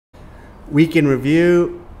Week in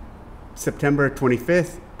review, September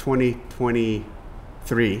 25th,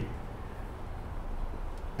 2023.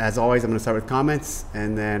 As always, I'm going to start with comments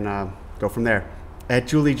and then go from there. At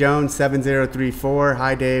Julie Jones 7034,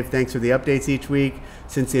 hi Dave, thanks for the updates each week.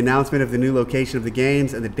 Since the announcement of the new location of the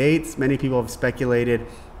games and the dates, many people have speculated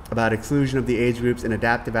about exclusion of the age groups and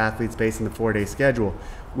adaptive athletes based on the 4-day schedule.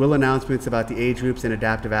 Will announcements about the age groups and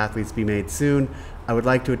adaptive athletes be made soon? I would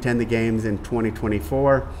like to attend the games in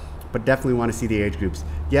 2024, but definitely want to see the age groups.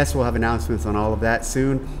 Yes, we'll have announcements on all of that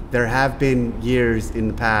soon. There have been years in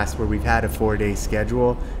the past where we've had a 4-day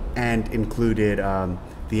schedule and included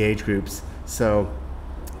the age groups. So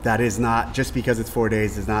that is not, just because it's 4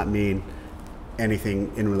 days does not mean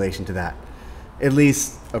anything in relation to that, at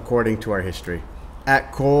least according to our history.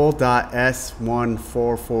 At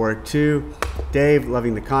Cole.S1442, Dave,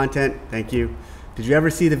 loving the content, thank you. Did you ever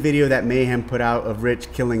see the video that Mayhem put out of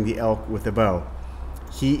Rich killing the elk with a bow?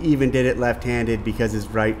 He even did it left-handed because his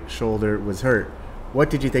right shoulder was hurt. What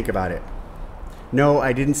did you think about it? No,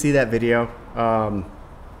 I didn't see that video.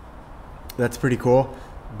 That's pretty cool.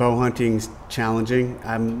 Bow hunting's challenging.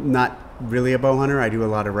 I'm not really a bow hunter. I do a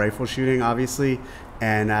lot of rifle shooting, obviously.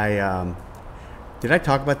 And did I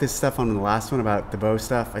talk about this stuff on the last one about the bow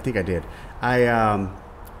stuff? I think I did. But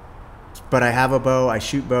I have a bow. I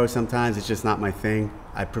shoot bow sometimes. It's just not my thing.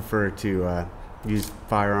 I prefer to use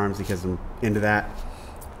firearms because I'm into that.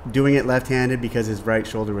 Doing it left-handed because his right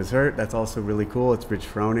shoulder was hurt. That's also really cool. It's Rich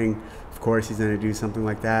Froning. Of course, he's going to do something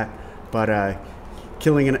like that. But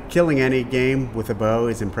killing any game with a bow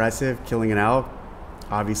is impressive. Killing an elk,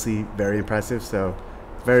 obviously very impressive. So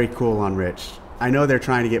very cool on Rich. I know they're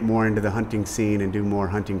trying to get more into the hunting scene and do more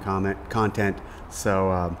hunting content.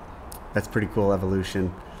 So that's pretty cool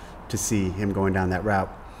evolution to see him going down that route.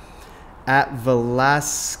 At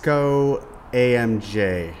Velasco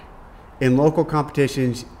AMJ, in local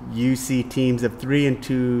competitions, you see teams of 3 and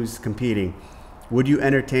 2s competing. Would you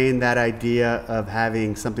entertain that idea of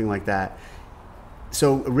having something like that?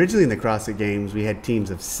 So originally in the CrossFit Games, we had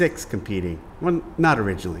teams of 6 competing. Well, not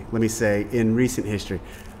originally, let me say, in recent history.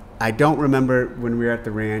 I don't remember when we were at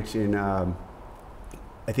the ranch in, I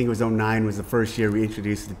think it was 09 was the first year we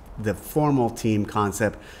introduced the formal team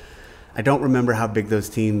concept. I don't remember how big those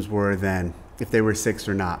teams were then, if they were 6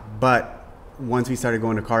 or not. But once we started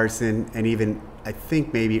going to Carson, and even I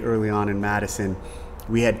think maybe early on in Madison,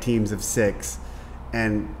 we had teams of 6.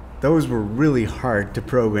 And those were really hard to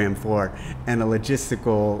program for, and a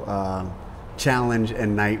logistical challenge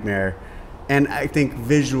and nightmare. And I think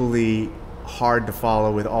visually hard to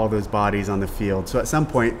follow with all those bodies on the field. So at some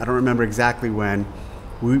point, I don't remember exactly when,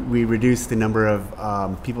 we reduced the number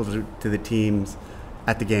of people to the teams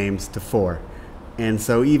at the games to 4. And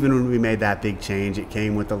so even when we made that big change, it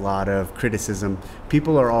came with a lot of criticism.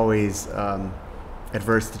 People are always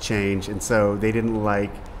adverse to change, and so they didn't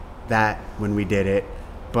like that when we did it.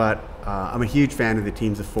 But I'm a huge fan of the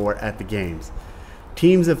teams of 4 at the games.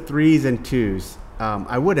 Teams of 3s and 2s,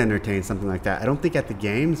 I would entertain something like that. I don't think at the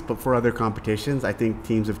games, but for other competitions, I think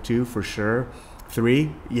teams of 2 for sure.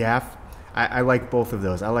 3, yeah, I like both of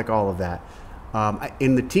those. I like all of that.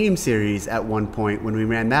 In the team series at one point, when we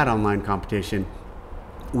ran that online competition,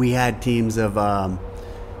 we had teams of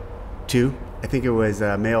 2. I think it was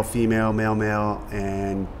male, female, male, male,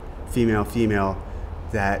 and female, female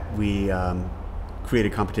that we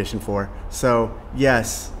created competition for. So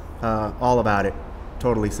yes, all about it.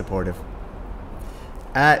 Totally supportive.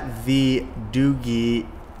 At the Doogie,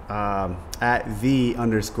 at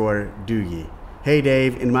the_Doogie. Hey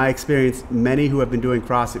Dave, in my experience, many who have been doing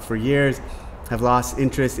CrossFit for years have lost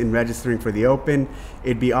interest in registering for the Open.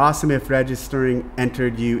 It'd be awesome if registering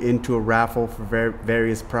entered you into a raffle for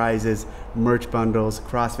various prizes, merch bundles,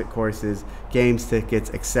 CrossFit courses, games tickets,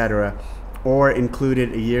 etc., or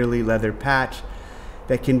included a yearly leather patch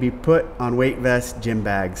that can be put on weight vests, gym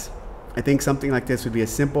bags. I think something like this would be a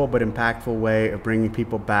simple but impactful way of bringing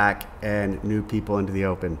people back and new people into the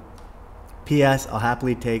Open. P.S. I'll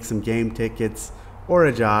happily take some game tickets or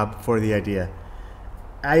a job for the idea.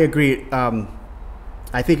 I agree.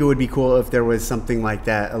 I think it would be cool if there was something like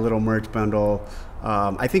that, a little merch bundle.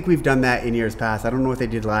 I think we've done that in years past. I don't know what they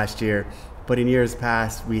did last year, but in years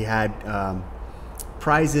past we had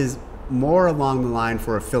prizes more along the line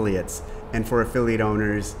for affiliates and for affiliate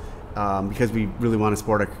owners, because we really want to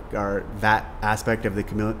support that aspect of the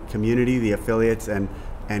community, the affiliates, and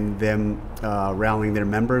them rallying their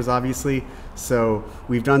members, obviously. So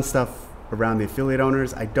we've done stuff around the affiliate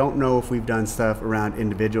owners. I don't know if we've done stuff around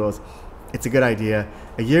individuals. It's a good idea.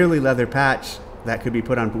 A yearly leather patch that could be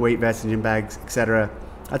put on weight vests and gym bags, etc.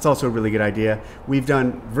 That's also a really good idea. We've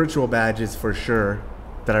done virtual badges for sure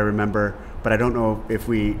that I remember, but I don't know if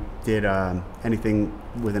we did anything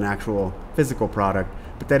with an actual physical product,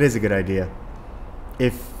 but that is a good idea.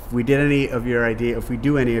 If we do any of your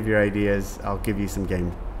ideas, I'll give you some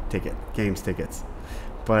games tickets,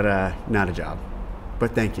 but not a job.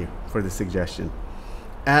 But thank you for the suggestion.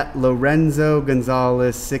 At Lorenzo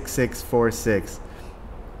Gonzalez 6646,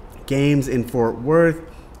 games in Fort Worth,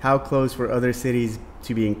 how close were other cities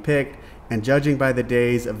to being picked, and judging by the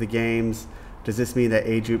days of the games, does this mean that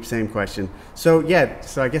age group? Same question. So yeah,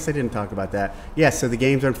 so I guess I didn't talk about that. Yeah, so the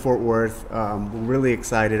games are in Fort Worth. We're really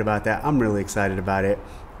excited about that. I'm really excited about it.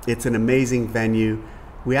 It's an amazing venue.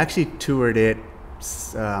 We actually toured it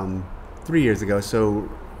 3 years ago. So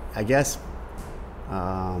I guess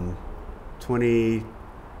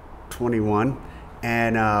 2021,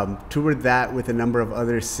 and toured that with a number of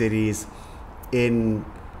other cities when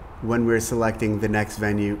we were selecting the next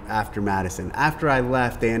venue after Madison. After I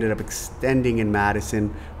left, they ended up extending in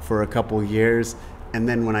Madison for a couple years, and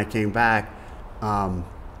then when I came back,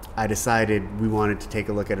 I decided we wanted to take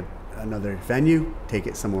a look at another venue, take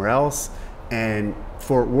it somewhere else, and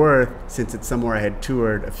Fort Worth, since it's somewhere I had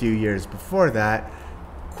toured a few years before that,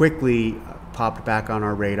 quickly popped back on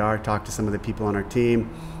our radar, talked to some of the people on our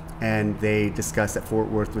team, and they discussed that Fort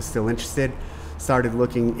Worth was still interested. Started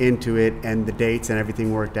looking into it, and the dates and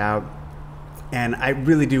everything worked out. And I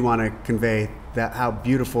really do want to convey that how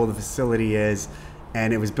beautiful the facility is.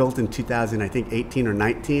 And it was built in 2018 or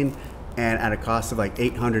 19, and at a cost of like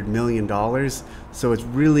 $800 million. So it's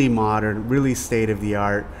really modern, really state of the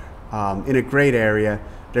art, in a great area.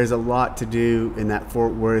 There's a lot to do in that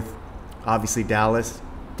Fort Worth, obviously Dallas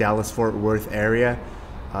Fort Worth area.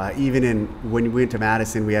 Even when we went to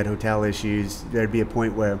Madison, we had hotel issues. There'd be a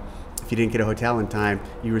point where if you didn't get a hotel in time,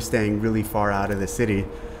 you were staying really far out of the city.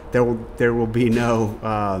 There won't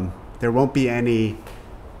be any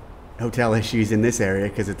hotel issues in this area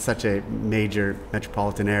because it's such a major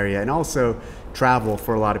metropolitan area, and also travel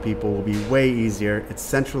for a lot of people will be way easier. It's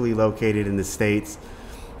centrally located in the States,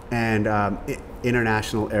 and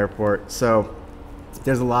international airport. So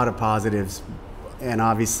there's a lot of positives, and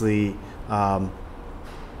obviously the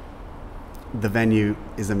venue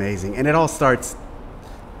is amazing, and it all starts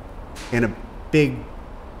in a big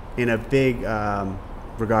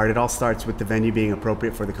regard. It all starts with the venue being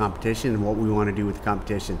appropriate for the competition and what we want to do with the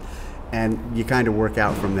competition, and you kind of work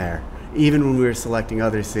out from there. Even when we were selecting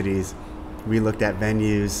other cities, we looked at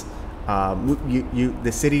venues.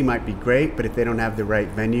 The city might be great, but if they don't have the right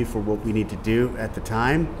venue for what we need to do at the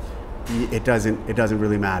time, it doesn't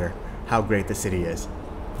really matter how great the city is.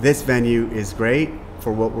 This venue is great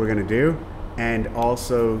for what we're going to do, and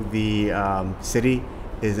also the city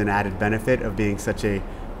is an added benefit of being such a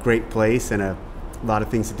great place and a lot of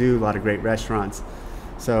things to do, a lot of great restaurants.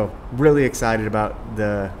 So really excited about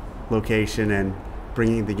the location and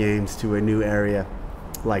bringing the games to a new area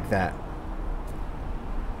like that.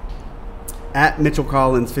 At Mitchell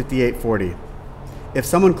Collins 5840, if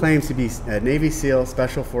someone claims to be a Navy SEAL,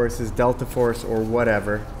 Special Forces, Delta Force, or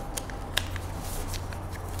whatever,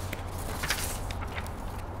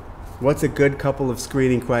 what's a good couple of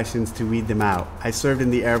screening questions to weed them out? I served in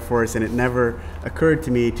the Air Force, and it never occurred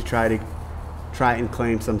to me to try and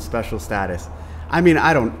claim some special status. I mean,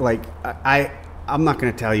 I don't like, I'm not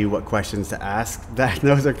going to tell you what questions to ask.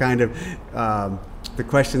 Those are kind of the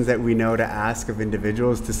questions that we know to ask of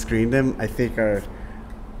individuals to screen them. I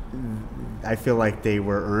feel like they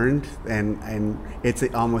were earned, and it's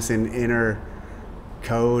almost an inner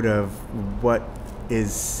code of what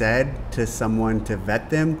is said to someone to vet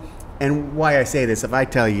them. And why I say this, if I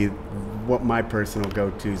tell you what my personal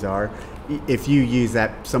go-tos are, if you use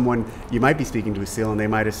that, you might be speaking to a SEAL and they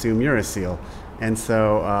might assume you're a SEAL. And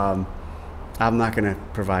so I'm not going to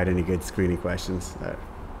provide any good screening questions.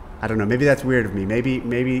 I don't know, maybe that's weird of me.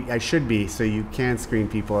 Maybe I should be, so you can screen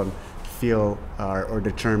people and feel or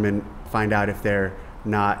find out if they're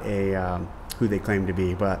not who they claim to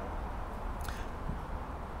be, but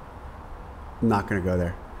I'm not going to go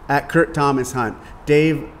there. At Kurt Thomas Hunt,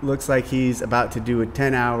 Dave looks like he's about to do a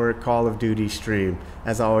 10-hour Call of Duty stream.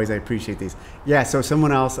 As always, I appreciate these. Yeah, so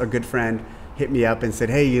someone else, a good friend, hit me up and said,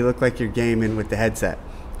 hey, you look like you're gaming with the headset.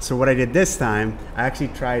 So what I did this time, I actually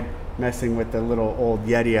tried messing with the little old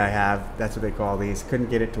Yeti I have. That's what they call these. Couldn't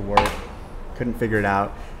get it to work. Couldn't figure it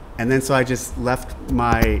out. And then so I just left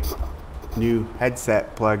my new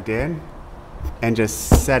headset plugged in and just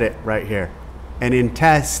set it right here. And in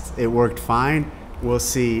test, it worked fine. We'll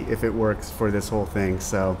see if it works for this whole thing.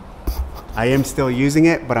 So I am still using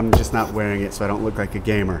it, but I'm just not wearing it so I don't look like a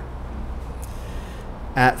gamer.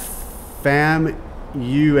 At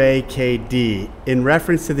UAKD. In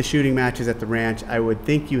reference to the shooting matches at the ranch, I would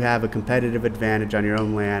think you have a competitive advantage on your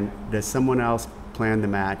own land. Does someone else plan the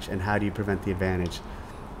match, and how do you prevent the advantage?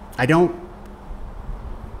 I don't.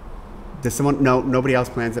 Does someone? No, nobody else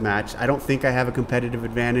plans the match. I don't think I have a competitive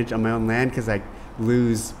advantage on my own land because I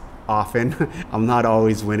lose often. I'm not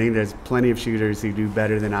always winning. There's plenty of shooters who do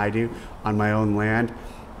better than I do on my own land.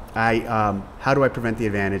 How do I prevent the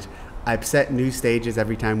advantage? I've set new stages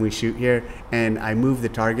every time we shoot here, and I move the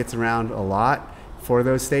targets around a lot for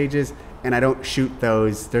those stages, and I don't shoot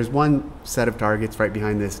those. There's one set of targets right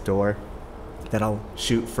behind this door that I'll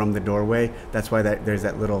shoot from the doorway. That's why there's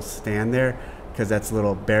that little stand there, because that's a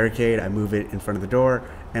little barricade. I move it in front of the door,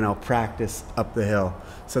 and I'll practice up the hill.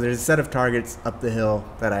 So there's a set of targets up the hill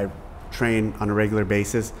that I train on a regular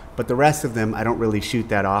basis, but the rest of them I don't really shoot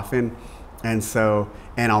that often.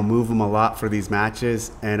 And I'll move them a lot for these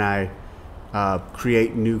matches, and I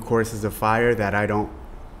create new courses of fire that I don't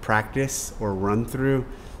practice or run through,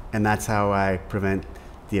 and that's how I prevent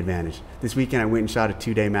the advantage. This weekend I went and shot a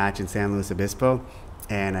 2-day match in San Luis Obispo,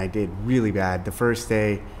 and I did really bad. The first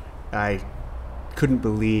day I couldn't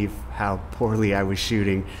believe how poorly I was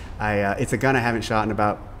shooting. It's a gun I haven't shot in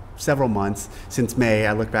about several months, since May.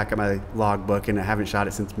 I look back at my logbook and I haven't shot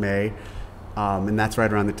it since May, and that's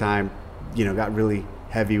right around the time got really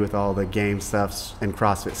heavy with all the game stuff and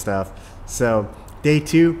CrossFit stuff. So day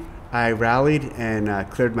 2, I rallied and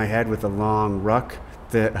cleared my head with a long ruck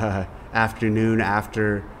the afternoon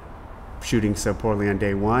after shooting so poorly on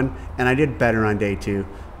day 1, and I did better on day 2,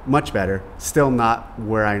 much better. Still not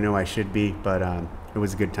where I know I should be, but it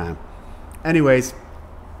was a good time. Anyways,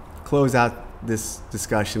 close out this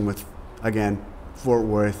discussion with, again, Fort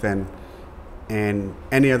Worth and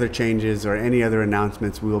any other changes or any other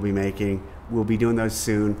announcements we will be making. We'll be doing those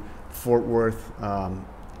soon. Fort Worth, I'm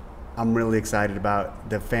really excited about.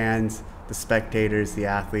 The fans, the spectators, the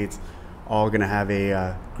athletes, all going to have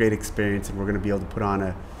a great experience, and we're going to be able to put on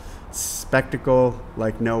a spectacle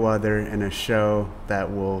like no other and a show that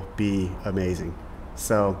will be amazing.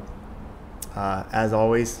 So, as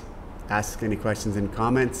always, ask any questions in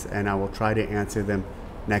comments, and I will try to answer them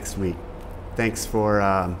next week. Thanks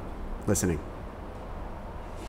for listening.